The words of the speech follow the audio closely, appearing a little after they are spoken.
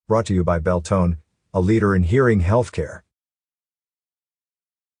Brought to you by Beltone, a leader in hearing healthcare.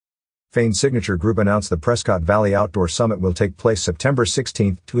 Fein Signature Group announced the Prescott Valley Outdoor Summit will take place September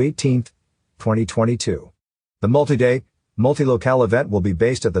 16th to 18th, 2022. The multi-day, multi-locale event will be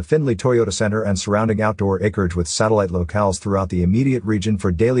based at the Findlay Toyota Center and surrounding outdoor acreage with satellite locales throughout the immediate region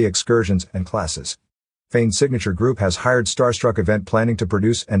for daily excursions and classes. Fein Signature Group has hired Starstruck Event Planning to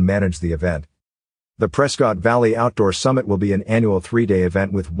produce and manage the event. The Prescott Valley Outdoor Summit will be an annual 3-day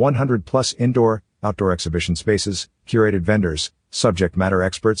event with 100-plus indoor, outdoor exhibition spaces, curated vendors, subject matter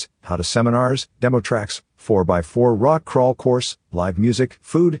experts, how-to seminars, demo tracks, 4x4 rock crawl course, live music,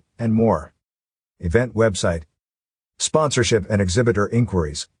 food, and more. Event website. Sponsorship and exhibitor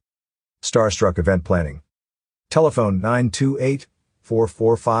inquiries. Starstruck Event Planning. Telephone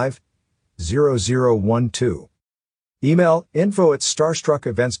 928-445-0012. Email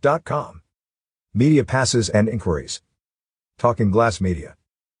info@starstruckevents.com. Media passes and inquiries. Talking Glass Media.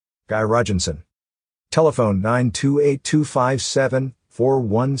 Guy Rogenson. Telephone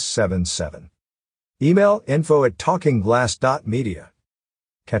 928-257-4177. Email info@talkingglass.media.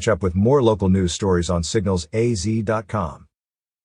 Catch up with more local news stories on signalsaz.com.